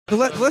The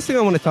last thing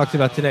I want to talk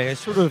about today is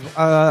sort of,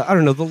 I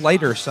don't know, the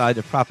lighter side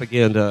of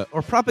propaganda,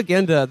 or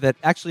propaganda that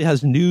actually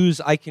has news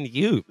I can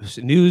use,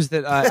 news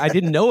that I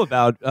didn't know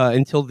about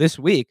until this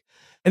week.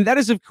 And that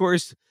is, of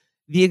course,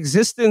 the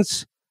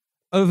existence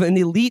of an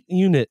elite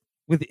unit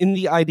within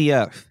the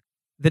IDF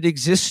that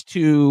exists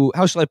to,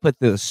 how shall I put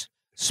this,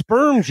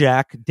 sperm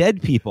jack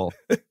dead people.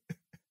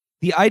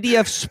 The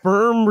IDF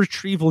Sperm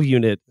Retrieval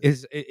Unit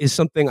is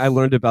something I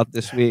learned about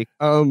this week.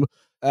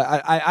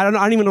 I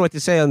don't even know what to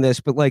say on this,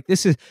 but like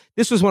this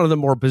was one of the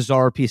more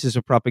bizarre pieces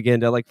of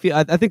propaganda. Like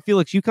I think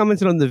Felix, you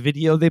commented on the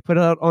video they put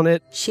out on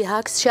it. She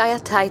hugs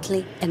Shaya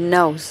tightly and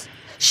knows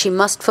she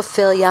must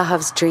fulfill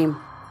Yahav's dream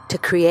to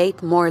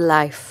create more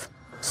life.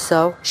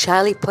 So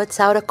Shiley puts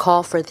out a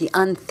call for the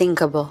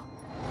unthinkable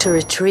to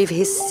retrieve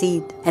his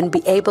seed and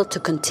be able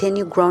to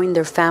continue growing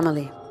their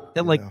family.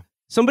 And like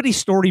somebody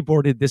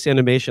storyboarded this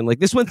animation. Like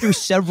this went through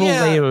several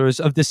layers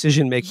of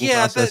decision-making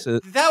processes.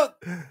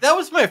 That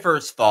was my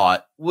first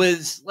thought,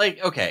 was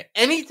like, okay,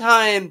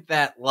 anytime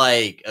that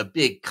like a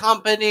big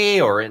company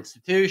or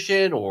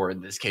institution, or in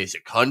this case,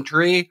 a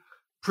country,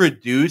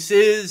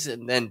 produces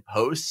and then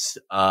posts,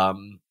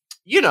 some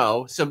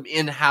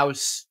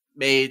in-house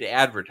made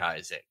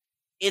advertising,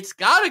 it's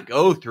got to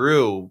go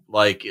through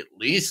like at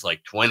least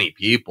like 20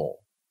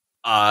 people.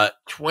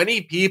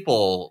 20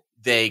 people,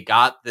 they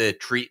got the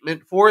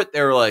treatment for it.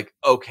 They were like,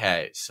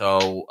 okay,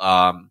 so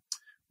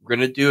we're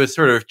going to do a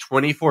sort of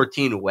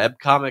 2014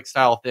 webcomic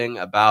style thing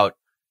about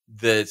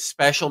the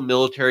special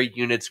military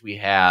units we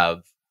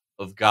have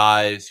of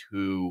guys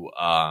who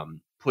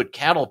put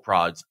cattle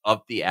prods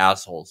up the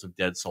assholes of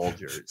dead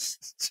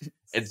soldiers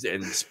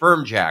and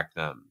sperm jack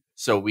them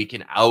so we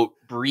can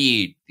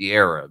outbreed the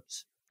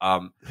Arabs.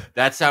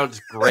 That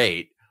sounds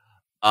great.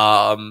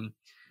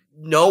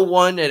 No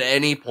one at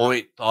any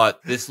point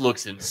thought this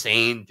looks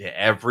insane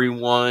to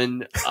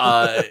everyone.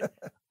 I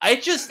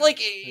just like,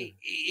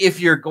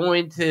 if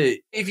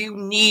you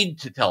need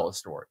to tell a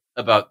story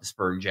about the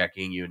sperm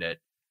jacking unit,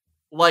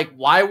 like,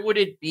 why would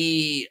it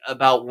be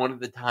about one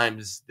of the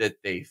times that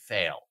they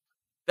failed?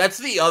 That's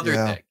the other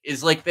thing,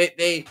 is like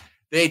they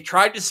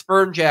tried to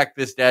sperm jack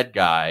this dead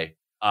guy,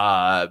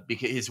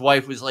 because his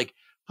wife was like,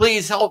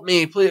 please help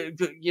me. Please,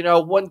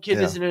 one kid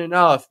isn't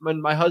enough.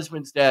 My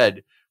husband's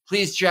dead.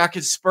 Please jack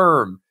his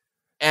sperm.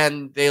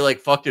 And they like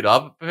fucked it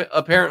up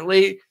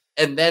apparently.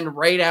 And then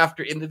right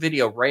after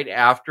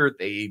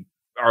they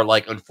are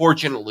like,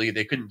 unfortunately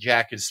they couldn't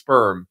jack his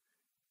sperm,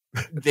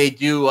 they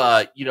do,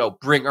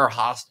 bring our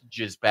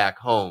hostages back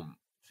home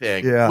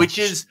thing, which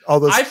is all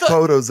those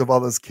photos of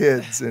all those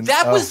kids. And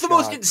that was the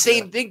most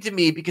insane thing to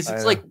me, because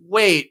it's like,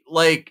 wait,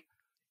 like,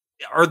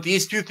 are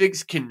these two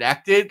things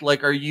connected?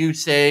 Like, are you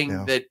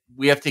saying that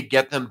we have to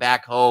get them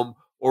back home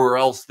or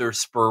else their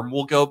sperm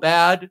will go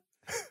bad?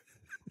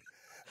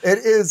 It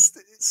is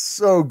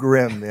so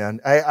grim,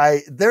 man.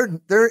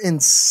 They're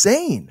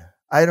insane.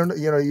 I don't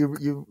know.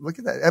 You look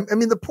at that. I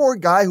mean, the poor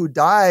guy who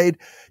died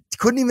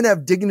couldn't even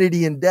have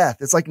dignity in death.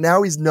 It's like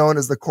now he's known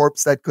as the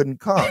corpse that couldn't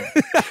come.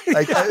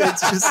 Like,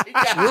 it's just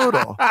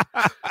brutal.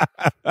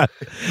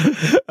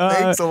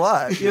 Thanks a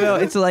lot.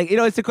 It's like,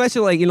 it's a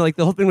question like, like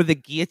the whole thing with the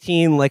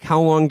guillotine, like how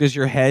long does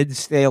your head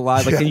stay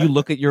alive? Like, can you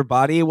look at your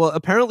body? Well,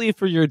 apparently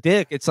for your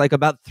dick, it's like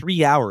about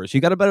 3 hours.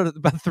 You got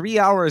about 3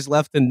 hours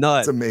left to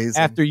nut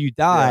after you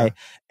die. Yeah.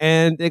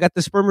 And they got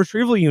the sperm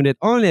retrieval unit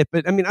on it.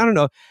 But I mean, I don't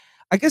know.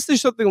 I guess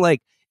there's something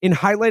like in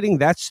highlighting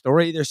that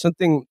story, there's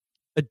something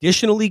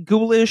additionally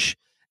ghoulish,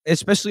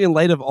 especially in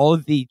light of all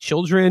of the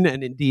children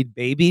and indeed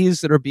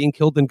babies that are being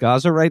killed in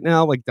Gaza right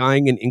now, like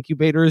dying in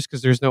incubators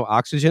because there's no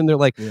oxygen. They're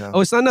like, oh,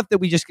 it's not enough that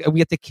we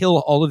have to kill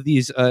all of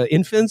these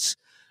infants,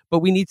 but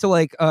we need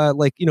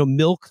to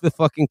milk the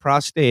fucking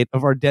prostate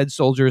of our dead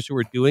soldiers who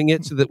are doing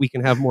it so that we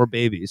can have more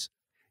babies.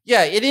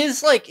 Yeah,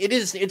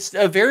 it's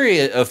a very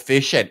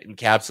efficient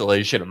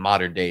encapsulation of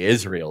modern day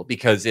Israel,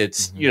 because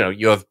it's,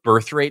 you have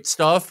birth rate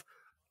stuff,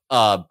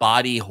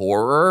 body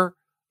horror,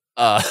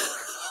 a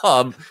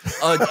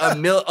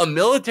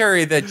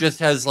military that just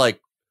has like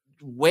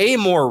way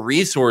more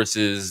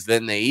resources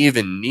than they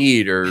even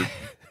need or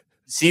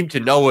seem to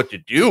know what to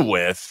do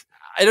with.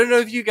 I don't know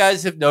if you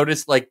guys have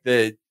noticed like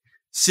the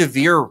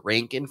severe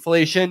rank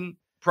inflation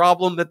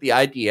problem that the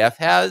IDF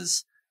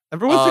has.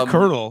 Everyone's a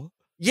colonel.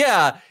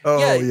 Yeah.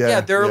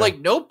 There are like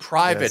no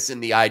privates in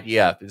the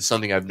IDF is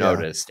something I've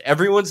noticed.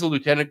 Everyone's a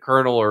lieutenant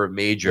colonel or a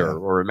major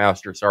or a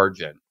master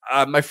sergeant.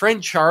 My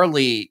friend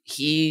Charlie,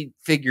 he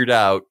figured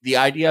out the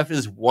IDF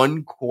is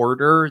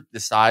 1/4 the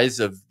size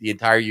of the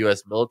entire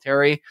U.S.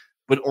 military,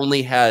 but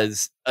only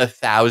has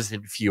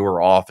 1,000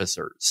 fewer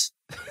officers.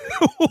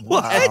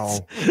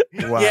 What?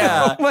 Wow.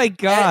 Yeah. Oh my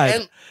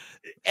God.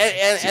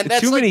 And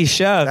that's too many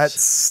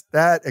chefs.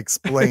 That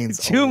explains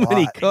too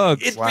many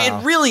cooks.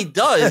 It really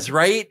does,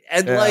 right?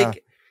 And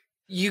like,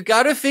 you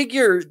got to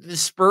figure the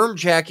sperm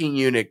jacking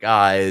unit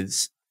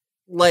guys,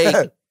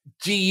 like,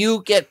 do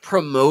you get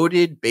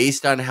promoted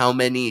based on how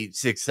many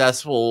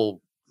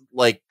successful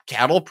like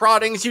cattle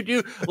proddings you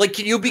do? Like,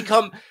 can you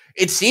become,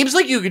 it seems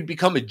like you could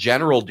become a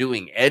general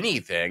doing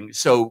anything.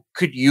 So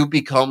could you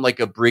become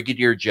like a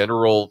brigadier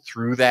general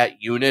through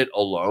that unit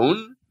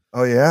alone?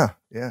 Oh yeah.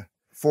 Yeah.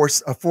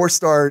 A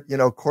 4-star,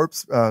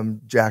 corpse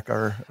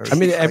jacker. I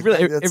mean, it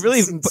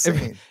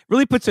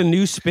really puts a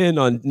new spin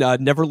on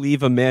never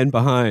leave a man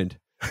behind.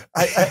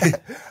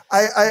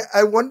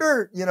 I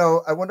wonder,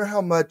 I wonder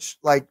how much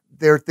like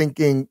they're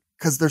thinking,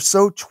 because they're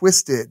so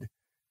twisted.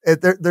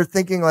 They're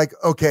thinking like,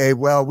 okay,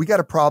 well, we got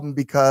a problem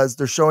because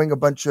they're showing a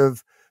bunch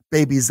of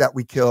babies that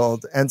we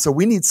killed, and so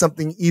we need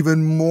something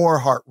even more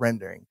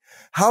heart-rending.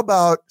 How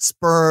about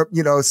sperm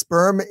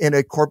in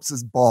a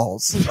corpse's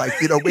balls? Like,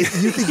 you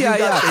think you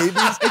got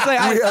babies? It's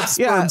like we have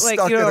sperm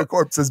stuck in a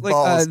corpse's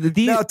balls.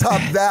 Now top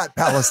that,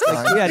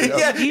 Palestine.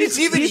 It's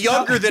even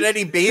younger than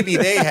any baby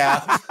they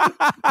have.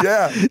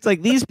 Yeah. It's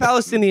like these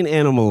Palestinian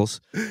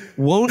animals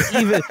won't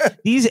even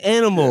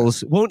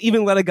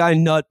let a guy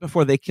nut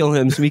before they kill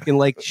him so we can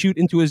like shoot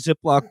into a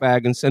Ziploc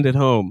bag and send it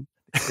home.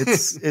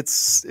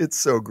 It's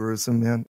so gruesome, man.